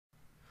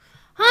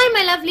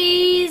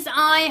lovelies,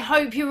 I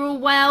hope you're all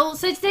well.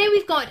 So today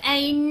we've got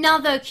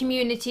another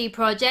community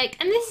project,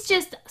 and this is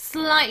just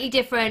slightly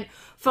different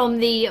from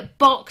the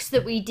box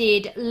that we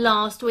did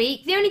last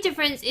week. The only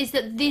difference is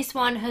that this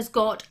one has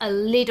got a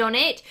lid on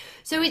it,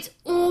 so it's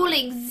all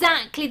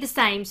exactly the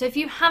same. So if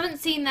you haven't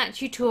seen that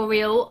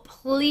tutorial,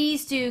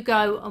 please do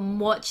go and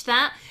watch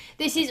that.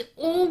 This is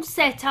all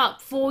set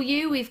up for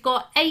you. We've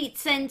got 8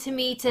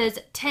 centimeters,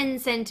 10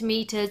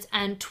 centimeters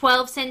and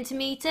 12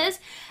 centimeters,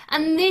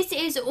 and this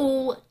is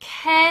all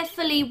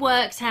carefully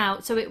worked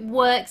out so it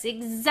works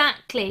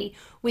exactly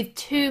with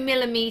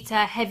 2mm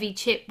heavy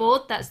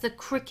chipboard. That's the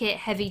Cricut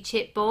heavy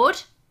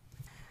chipboard.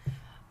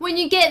 When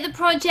you get the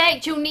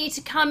project, you'll need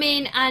to come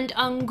in and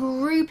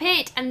ungroup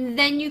it, and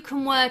then you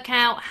can work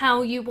out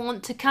how you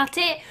want to cut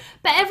it,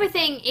 but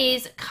everything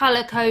is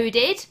color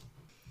coded.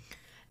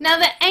 Now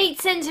the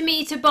 8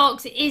 centimeter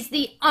box is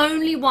the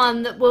only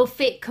one that will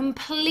fit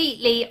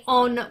completely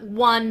on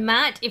one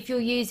mat if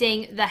you're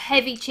using the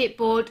heavy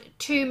chipboard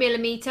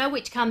 2mm,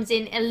 which comes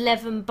in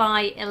 11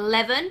 by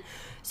 11.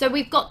 So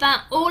we've got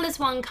that all as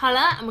one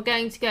colour, and we're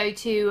going to go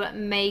to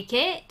make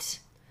it.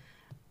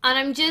 And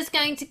I'm just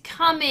going to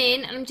come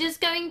in and I'm just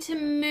going to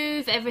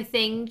move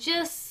everything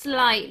just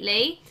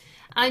slightly.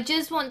 I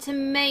just want to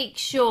make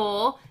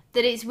sure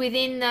that it's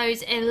within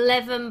those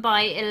 11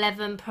 by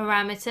 11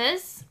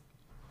 parameters.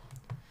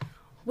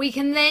 We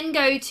can then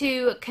go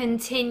to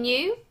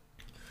continue.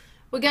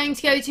 We're going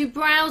to go to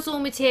browse all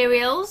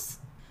materials,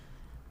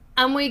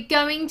 and we're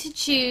going to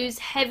choose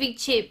heavy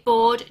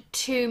chipboard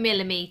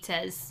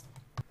 2mm.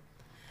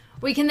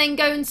 We can then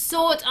go and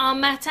sort our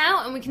mat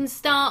out, and we can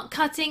start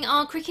cutting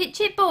our Cricut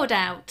chipboard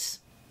out.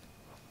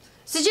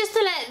 So just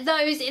to let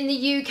those in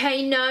the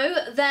UK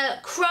know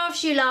that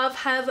Crafts You Love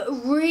have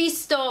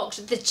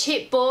restocked the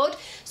chipboard,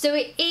 so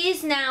it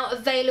is now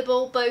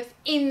available both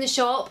in the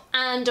shop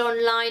and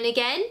online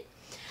again.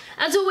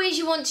 As always,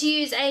 you want to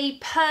use a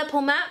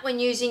purple mat when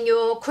using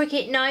your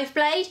Cricut knife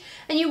blade,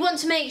 and you want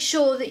to make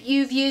sure that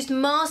you've used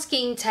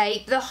masking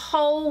tape the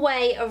whole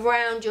way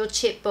around your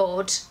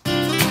chipboard.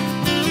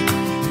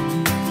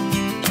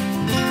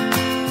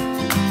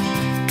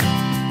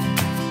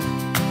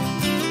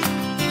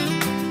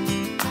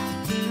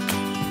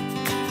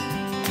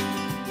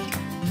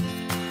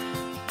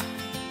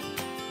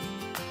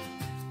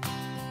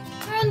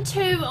 On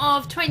 2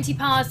 of 20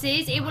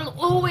 passes, it will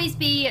always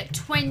be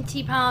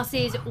 20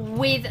 passes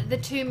with the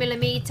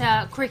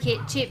 2mm Cricut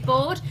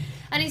chipboard,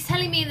 and it's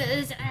telling me that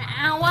there's an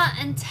hour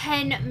and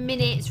 10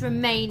 minutes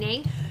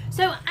remaining.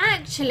 So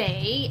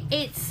actually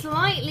it's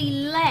slightly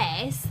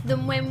less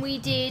than when we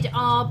did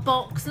our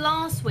box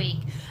last week.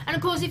 And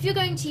of course, if you're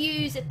going to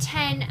use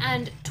 10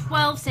 and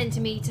 12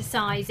 centimeter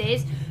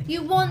sizes,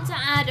 you want to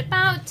add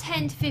about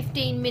 10 to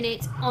 15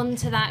 minutes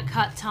onto that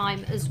cut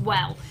time as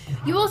well.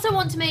 You also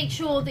want to make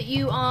sure that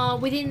you are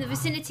within the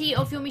vicinity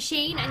of your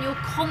machine and you're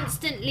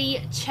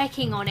constantly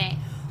checking on it.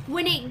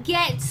 When it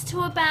gets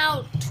to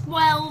about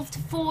 12 to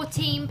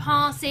 14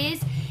 passes,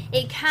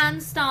 it can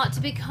start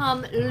to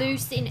become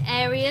loose in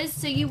areas,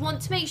 so you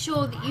want to make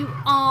sure that you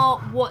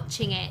are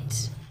watching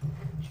it.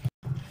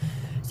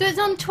 So it's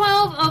on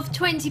 12 of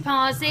 20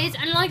 passes,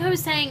 and like I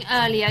was saying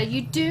earlier,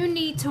 you do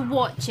need to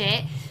watch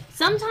it.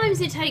 Sometimes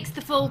it takes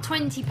the full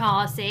 20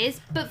 passes,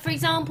 but for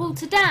example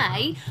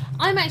today,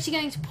 I'm actually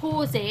going to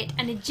pause it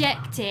and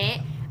eject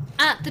it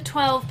at the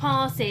 12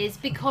 passes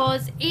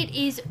because it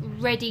is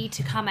ready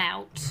to come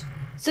out.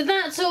 So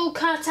that's all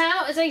cut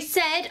out. As I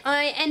said,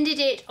 I ended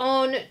it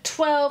on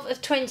 12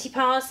 of 20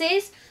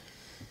 passes.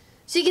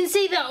 So you can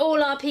see that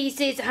all our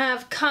pieces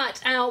have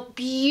cut out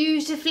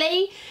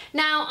beautifully.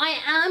 Now I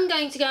am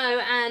going to go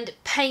and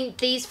paint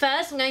these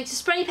first. I'm going to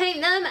spray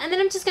paint them, and then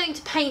I'm just going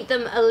to paint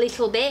them a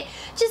little bit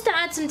just to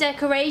add some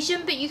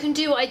decoration, but you can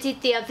do what I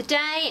did the other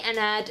day and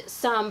add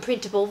some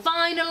printable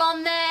vinyl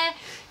on there.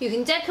 You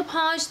can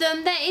decoupage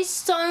them. There is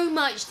so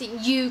much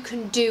that you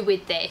can do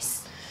with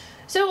this.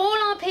 So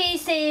all our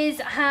pieces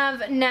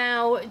have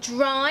now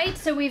dried.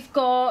 So we've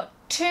got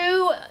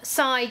 2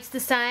 sides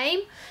the same,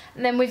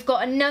 and then we've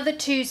got another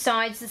 2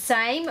 sides the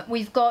same.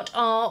 We've got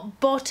our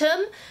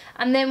bottom,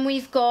 and then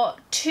we've got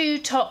 2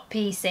 top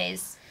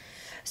pieces.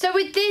 So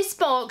with this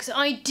box,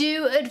 I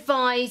do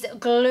advise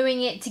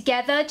gluing it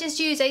together. Just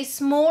use a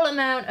small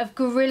amount of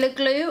Gorilla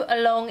Glue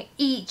along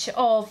each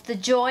of the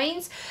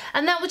joins,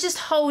 and that will just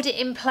hold it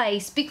in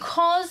place.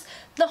 Because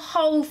the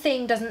whole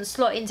thing doesn't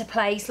slot into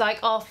place like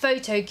our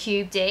photo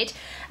cube did,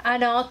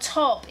 and our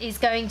top is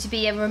going to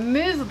be a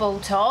removable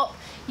top,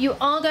 you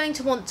are going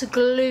to want to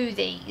glue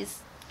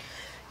these.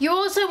 You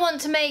also want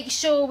to make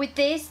sure with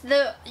this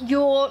that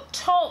your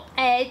top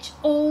edge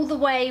all the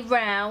way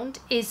round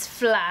is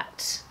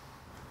flat.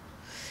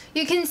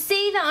 You can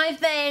see that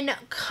I've then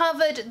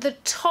covered the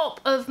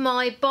top of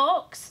my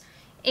box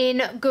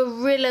in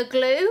Gorilla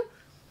Glue.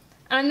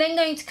 I'm then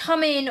going to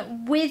come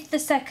in with the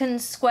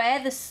second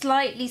square, the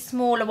slightly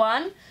smaller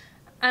one,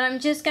 and I'm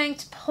just going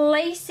to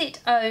place it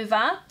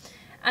over,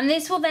 and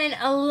this will then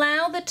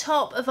allow the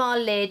top of our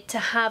lid to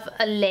have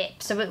a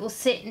lip, so it will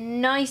sit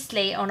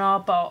nicely on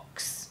our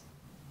box.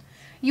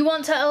 You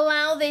want to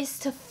allow this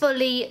to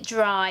fully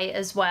dry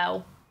as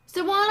well.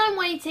 So while I'm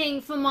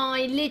waiting for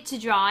my lid to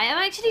dry,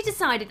 I've actually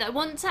decided that I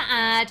want to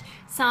add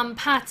some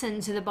pattern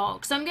to the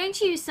box. So I'm going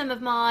to use some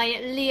of my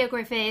Leah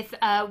Griffith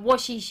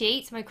washi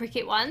sheets, my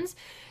Cricut ones.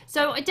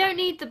 So I don't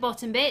need the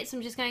bottom bit, so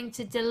I'm just going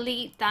to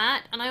delete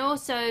that. And I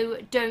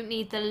also don't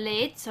need the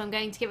lid, so I'm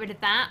going to get rid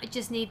of that. I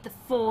just need the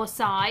 4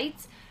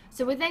 sides.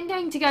 So we're then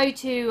going to go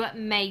to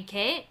Make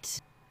It.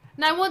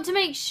 Now I want to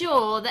make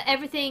sure that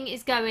everything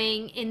is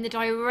going in the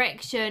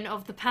direction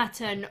of the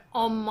pattern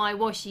on my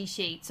washi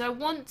sheet. So I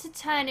want to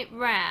turn it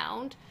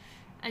round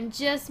and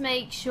just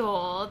make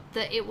sure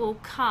that it will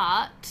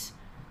cut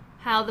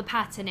how the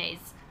pattern is,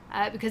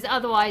 because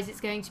otherwise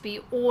it's going to be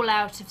all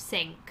out of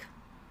sync.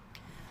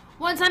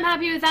 Once I'm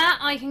happy with that,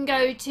 I can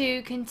go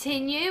to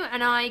continue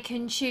and I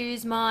can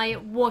choose my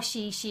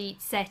washi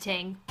sheet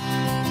setting.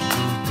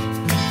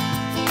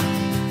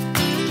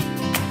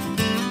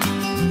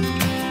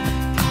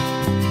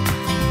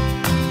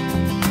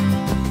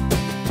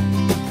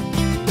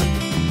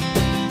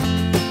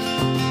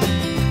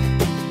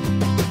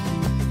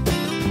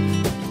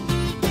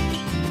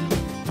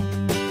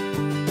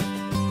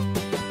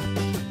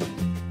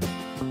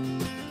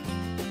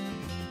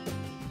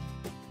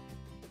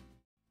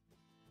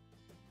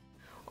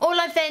 All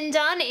I've then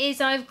done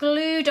is I've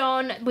glued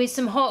on with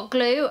some hot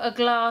glue a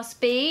glass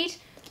bead,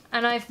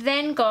 and I've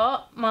then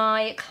got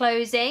my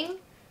closing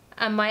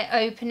and my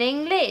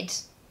opening lid.